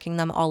was tricking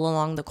them all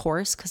along the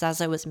course, because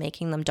as I was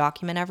making them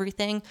document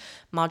everything,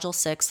 module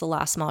 6, the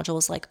last module,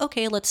 was like,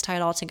 okay, let's tie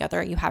it all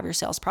together. You have your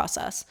sales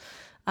process.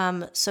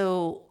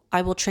 So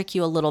I will trick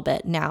you a little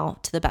bit now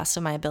to the best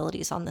of my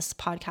abilities on this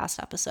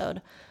podcast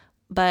episode.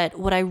 But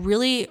what I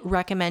really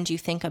recommend you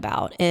think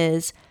about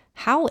is,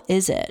 how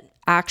is it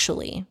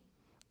actually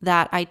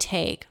that I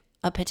take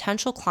a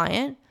potential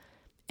client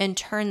and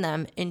turn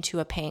them into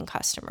a paying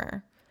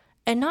customer?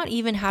 And not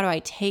even how do I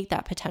take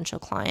that potential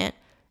client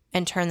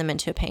and turn them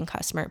into a paying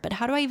customer, but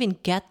how do I even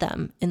get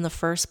them in the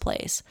first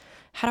place?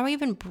 How do I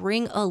even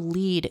bring a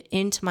lead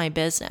into my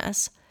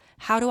business?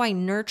 How do I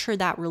nurture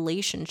that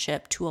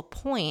relationship to a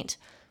point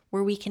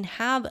where we can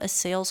have a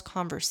sales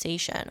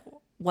conversation,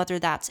 whether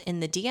that's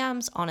in the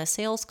DMs, on a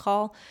sales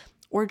call,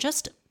 or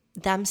just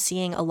them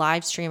seeing a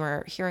live stream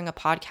or hearing a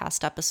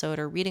podcast episode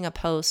or reading a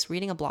post,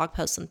 reading a blog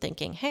post and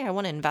thinking, hey, I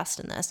want to invest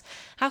in this.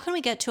 How can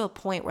we get to a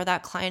point where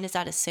that client is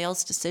at a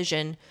sales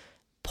decision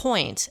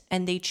point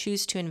and they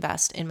choose to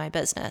invest in my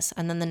business?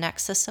 And then the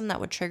next system that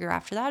would trigger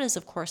after that is,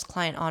 of course,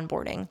 client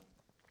onboarding.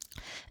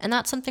 And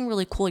that's something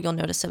really cool you'll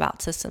notice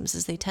about systems,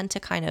 is they tend to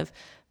kind of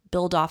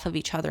build off of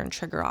each other and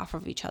trigger off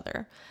of each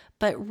other.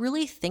 But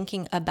really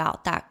thinking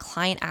about that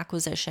client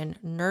acquisition,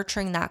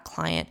 nurturing that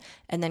client,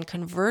 and then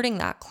converting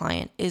that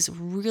client is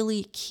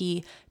really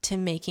key to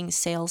making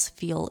sales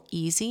feel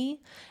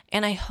easy.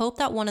 And I hope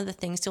that one of the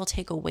things you'll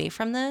take away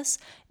from this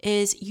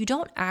is you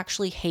don't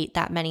actually hate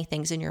that many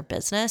things in your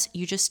business.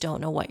 You just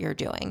don't know what you're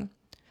doing,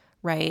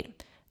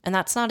 right? And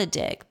that's not a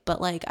dig, but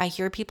like I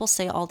hear people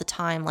say all the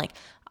time, like,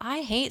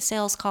 I hate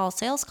sales calls.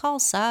 Sales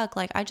calls suck.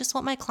 Like, I just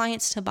want my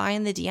clients to buy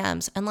in the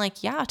DMs. And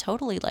like, yeah,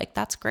 totally. Like,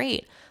 that's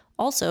great.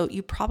 Also,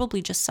 you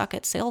probably just suck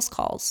at sales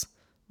calls,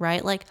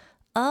 right? Like,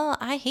 oh,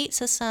 I hate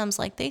systems.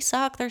 Like, they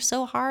suck. They're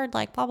so hard.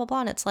 Like, blah, blah,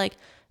 blah. And it's like,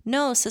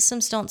 no,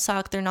 systems don't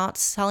suck. They're not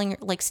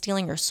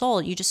stealing your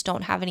soul. You just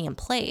don't have any in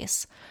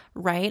place,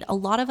 right? A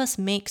lot of us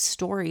make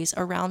stories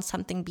around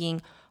something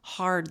being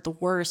hard, the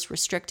worst,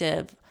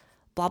 restrictive,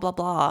 blah, blah,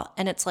 blah.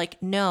 And it's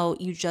like, no,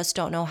 you just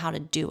don't know how to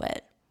do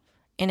it.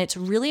 And it's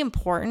really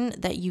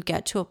important that you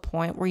get to a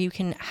point where you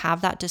can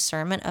have that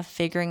discernment of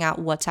figuring out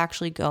what's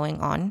actually going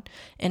on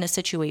in a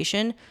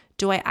situation.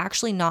 Do I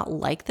actually not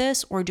like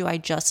this, or do I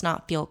just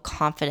not feel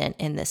confident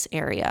in this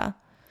area?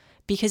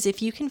 Because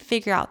if you can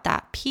figure out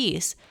that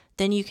piece,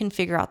 then you can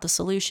figure out the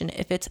solution.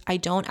 If it's, I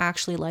don't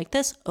actually like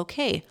this,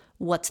 okay,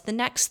 what's the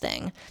next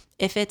thing?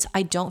 If it's,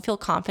 I don't feel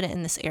confident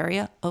in this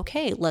area,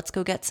 okay, let's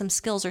go get some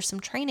skills or some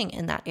training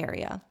in that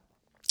area.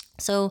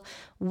 So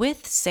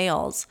with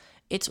sales,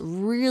 it's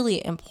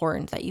really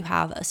important that you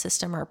have a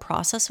system or a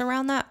process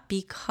around that,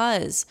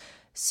 because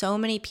so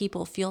many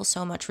people feel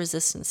so much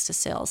resistance to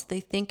sales.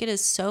 They think it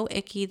is so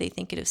icky. They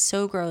think it is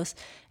so gross.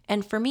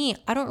 And for me,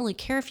 I don't really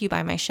care if you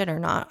buy my shit or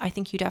not. I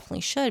think you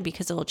definitely should,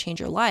 because it will change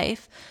your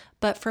life.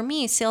 But for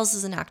me, sales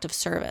is an act of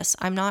service.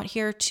 I'm not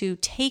here to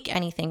take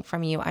anything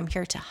from you. I'm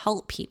here to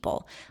help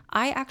people.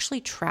 I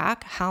actually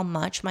track how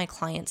much my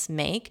clients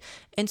make.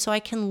 And so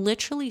I can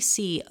literally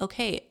see,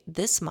 okay,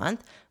 this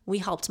month we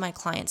helped my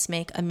clients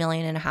make $1.5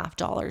 million,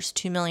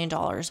 $2 million,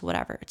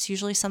 whatever. It's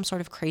usually some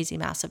sort of crazy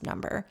massive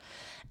number.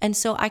 And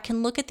so I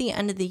can look at the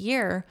end of the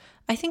year.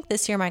 I think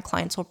this year my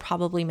clients will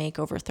probably make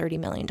over $30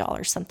 million,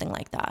 something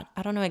like that.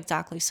 I don't know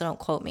exactly, so don't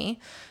quote me,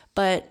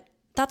 but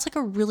that's like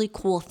a really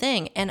cool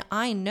thing. And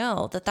I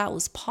know that that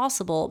was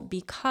possible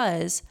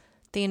because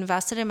they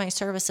invested in my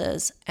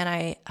services and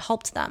I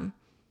helped them.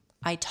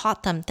 I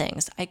taught them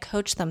things. I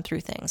coached them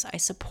through things. I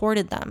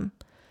supported them.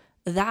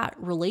 That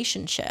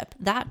relationship,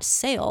 that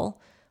sale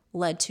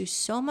led to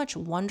so much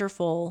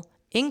wonderful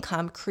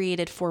income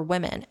created for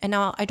women. And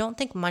now I don't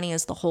think money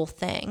is the whole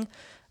thing,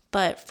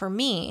 but for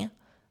me,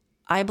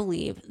 I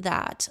believe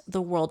that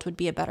the world would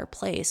be a better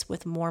place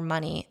with more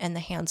money in the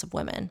hands of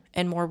women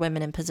and more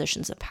women in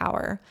positions of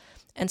power.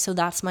 And so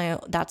that's my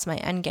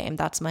end game.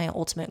 That's my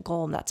ultimate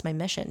goal. And that's my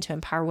mission, to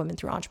empower women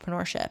through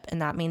entrepreneurship.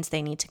 And that means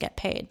they need to get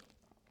paid.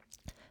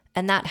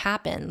 And that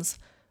happens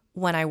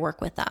when I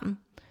work with them.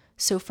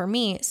 So for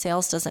me,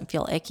 sales doesn't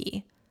feel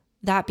icky.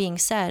 That being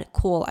said,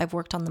 cool, I've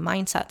worked on the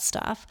mindset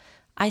stuff.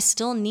 I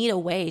still need a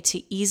way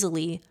to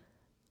easily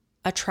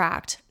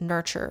attract,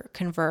 nurture,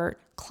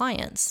 convert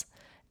clients.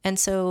 And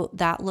so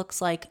that looks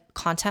like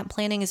content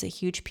planning is a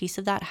huge piece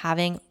of that,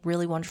 having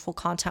really wonderful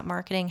content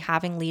marketing,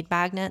 having lead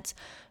magnets,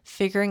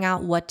 figuring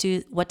out what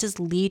does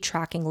lead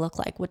tracking look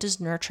like? What does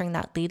nurturing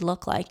that lead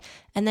look like?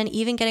 And then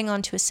even getting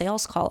onto a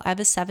sales call. I have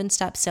a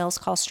 7-step sales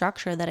call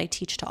structure that I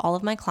teach to all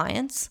of my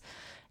clients,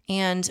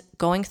 and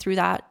going through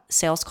that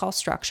sales call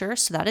structure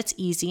so that it's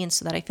easy and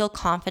so that I feel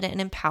confident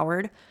and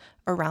empowered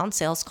around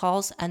sales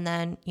calls. And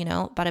then,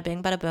 bada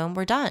bing, bada boom,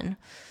 we're done.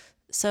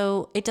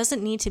 So it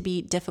doesn't need to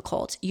be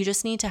difficult. You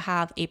just need to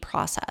have a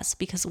process,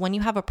 because when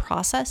you have a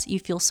process, you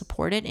feel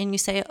supported and you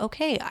say,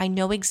 okay, I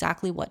know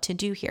exactly what to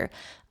do here.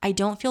 I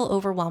don't feel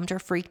overwhelmed or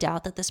freaked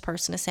out that this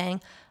person is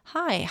saying,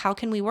 hi, how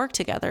can we work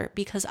together?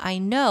 Because I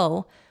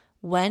know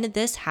when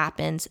this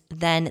happens,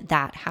 then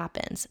that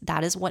happens.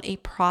 That is what a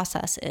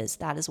process is.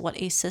 That is what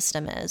a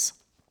system is.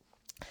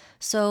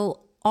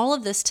 So all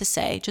of this to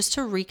say, just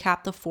to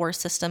recap the 4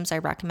 systems I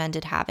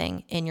recommended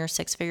having in your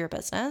 6-figure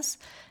business,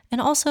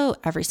 and also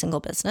every single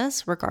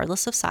business,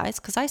 regardless of size,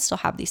 because I still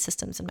have these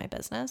systems in my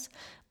business,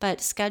 but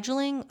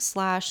scheduling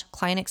 /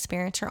 client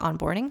experience or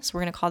onboarding. So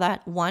we're going to call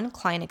that 1,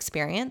 client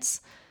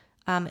experience,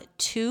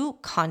 2,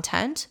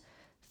 content,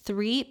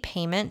 3,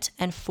 payment,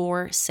 and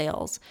 4,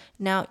 sales.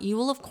 Now, you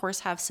will, of course,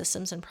 have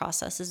systems and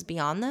processes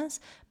beyond this,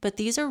 but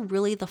these are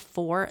really the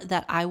 4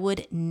 that I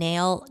would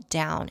nail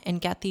down and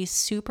get these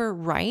super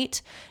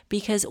right,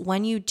 because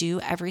when you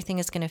do, everything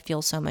is going to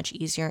feel so much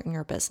easier in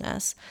your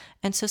business.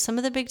 And so some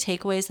of the big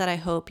takeaways that I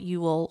hope you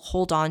will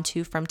hold on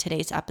to from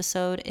today's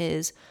episode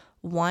is,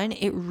 1,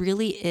 it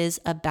really is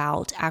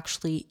about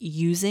actually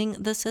using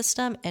the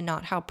system and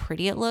not how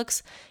pretty it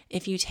looks.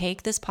 If you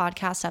take this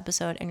podcast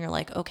episode and you're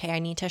like, okay, I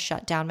need to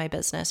shut down my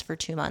business for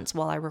 2 months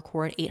while I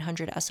record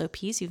 800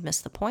 SOPs, you've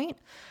missed the point,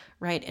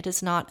 right? It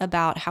is not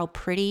about how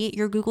pretty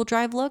your Google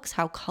Drive looks,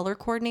 how color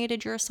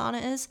coordinated your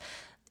Asana is.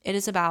 It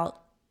is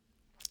about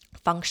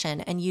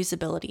function and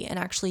usability and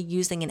actually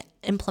using and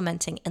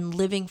implementing and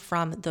living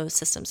from those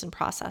systems and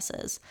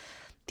processes.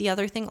 The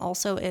other thing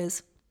also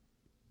is,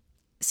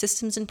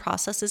 systems and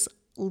processes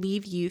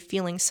leave you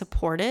feeling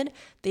supported.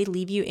 They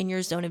leave you in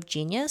your zone of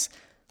genius.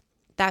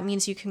 That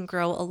means you can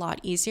grow a lot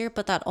easier,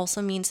 but that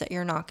also means that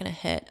you're not going to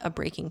hit a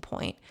breaking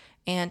point.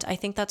 And I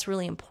think that's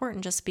really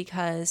important, just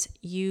because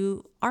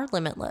you are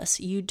limitless.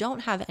 You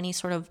don't have any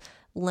sort of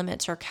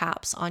limits or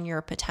caps on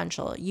your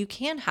potential. You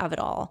can have it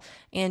all.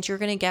 And you're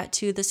going to get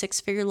to the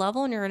 6-figure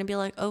level and you're going to be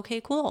like,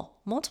 okay, cool.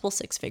 Multiple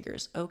 6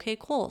 figures. Okay,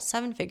 cool.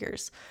 7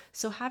 figures.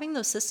 So having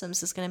those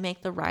systems is going to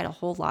make the ride a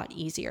whole lot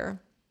easier.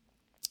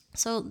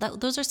 So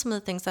those are some of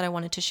the things that I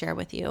wanted to share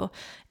with you.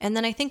 And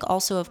then I think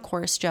also, of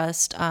course,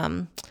 just,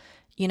 they're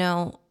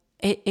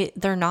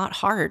not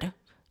hard.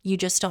 You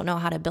just don't know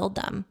how to build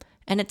them.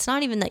 And it's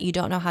not even that you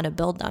don't know how to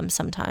build them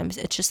sometimes.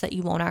 It's just that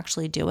you won't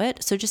actually do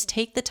it. So just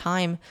take the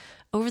time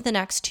over the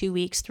next 2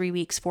 weeks, 3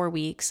 weeks, 4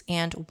 weeks.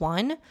 And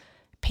 1,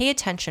 pay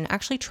attention,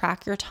 actually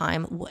track your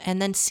time,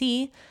 and then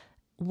see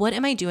what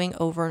am I doing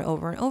over and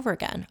over and over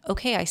again?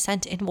 Okay, I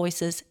sent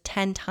invoices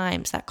 10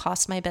 times. That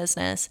cost my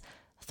business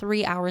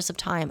 3 hours of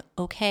time.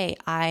 Okay,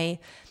 I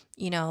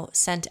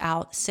sent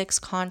out 6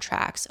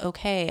 contracts.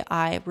 Okay,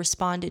 I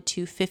responded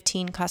to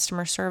 15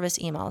 customer service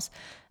emails.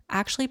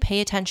 Actually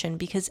pay attention,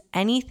 because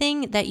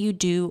anything that you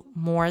do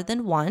more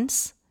than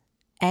once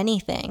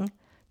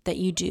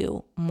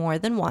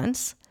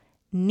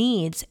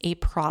needs a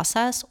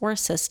process or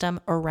system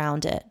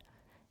around it.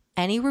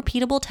 Any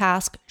repeatable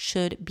task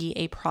should be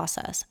a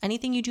process.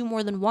 Anything you do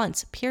more than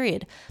once,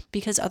 period,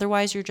 because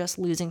otherwise you're just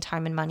losing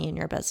time and money in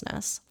your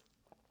business.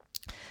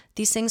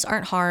 These things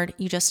aren't hard.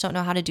 You just don't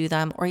know how to do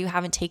them, or you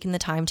haven't taken the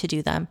time to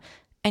do them.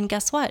 And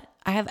guess what?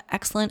 I have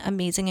excellent,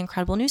 amazing,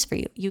 incredible news for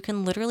you. You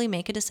can literally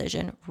make a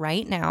decision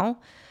right now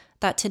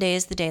that today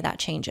is the day that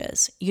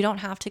changes. You don't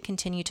have to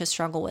continue to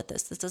struggle with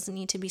this. This doesn't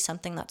need to be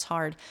something that's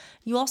hard.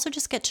 You also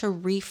just get to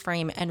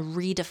reframe and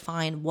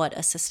redefine what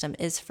a system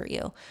is for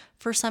you.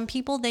 For some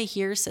people, they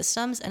hear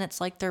systems and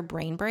it's like their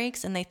brain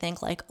breaks and they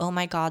think like, oh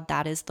my God,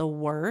 that is the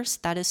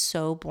worst. That is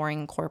so boring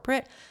and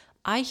corporate.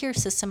 I hear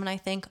system and I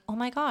think, oh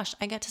my gosh,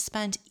 I get to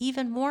spend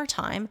even more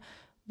time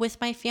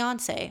with my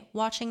fiance,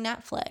 watching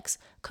Netflix,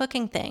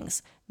 cooking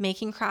things,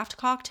 making craft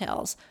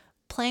cocktails,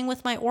 playing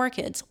with my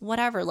orchids,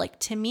 whatever. Like,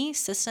 to me,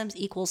 systems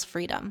equals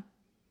freedom.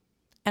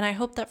 And I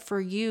hope that for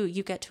you,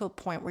 you get to a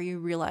point where you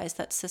realize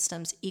that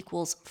systems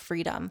equals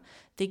freedom.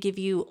 They give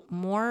you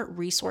more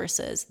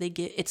resources.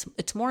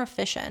 It's more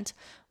efficient,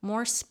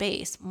 more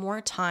space, more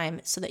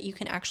time, so that you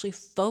can actually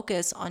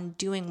focus on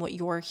doing what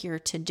you're here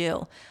to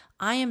do.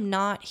 I am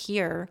not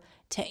here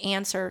to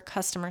answer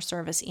customer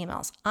service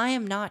emails. I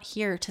am not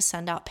here to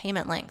send out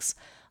payment links.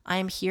 I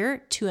am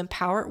here to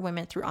empower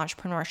women through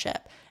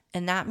entrepreneurship.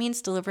 And that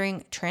means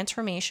delivering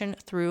transformation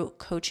through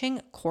coaching,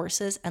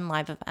 courses, and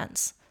live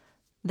events.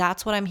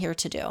 That's what I'm here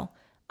to do.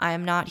 I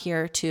am not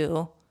here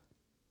to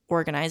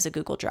organize a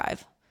Google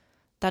Drive.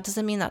 That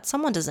doesn't mean that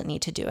someone doesn't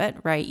need to do it,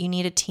 right? You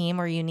need a team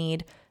or you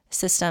need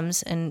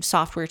systems and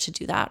software to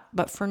do that.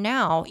 But for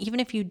now,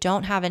 even if you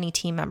don't have any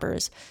team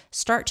members,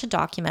 start to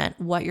document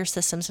what your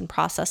systems and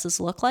processes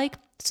look like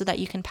so that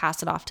you can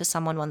pass it off to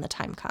someone when the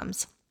time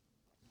comes.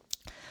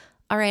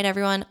 All right,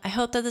 everyone, I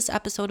hope that this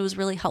episode was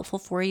really helpful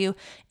for you.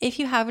 If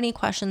you have any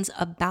questions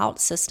about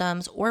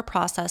systems or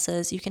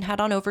processes, you can head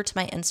on over to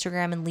my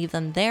Instagram and leave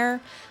them there.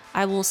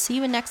 I will see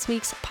you in next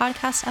week's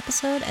podcast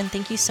episode, and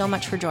thank you so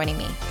much for joining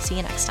me. See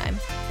you next time.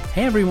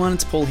 Hey everyone,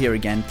 it's Paul here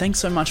again. Thanks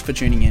so much for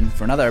tuning in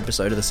for another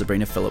episode of the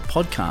Sabrina Philipp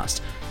podcast.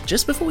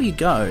 Just before you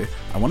go,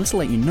 I wanted to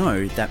let you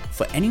know that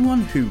for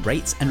anyone who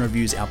rates and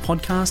reviews our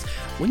podcast,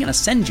 we're going to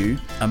send you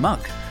a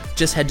mug.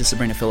 Just head to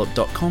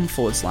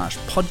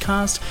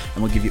sabrinaphilipp.com/podcast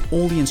and we'll give you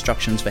all the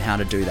instructions for how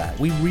to do that.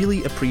 We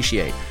really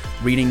appreciate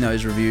reading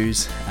those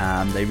reviews.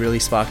 They really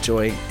spark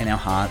joy in our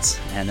hearts,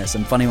 and there's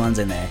some funny ones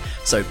in there.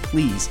 So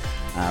please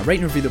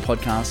rate and review the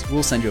podcast.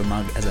 We'll send you a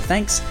mug as a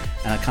thanks,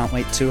 and I can't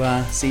wait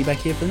to see you back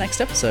here for the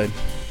next episode.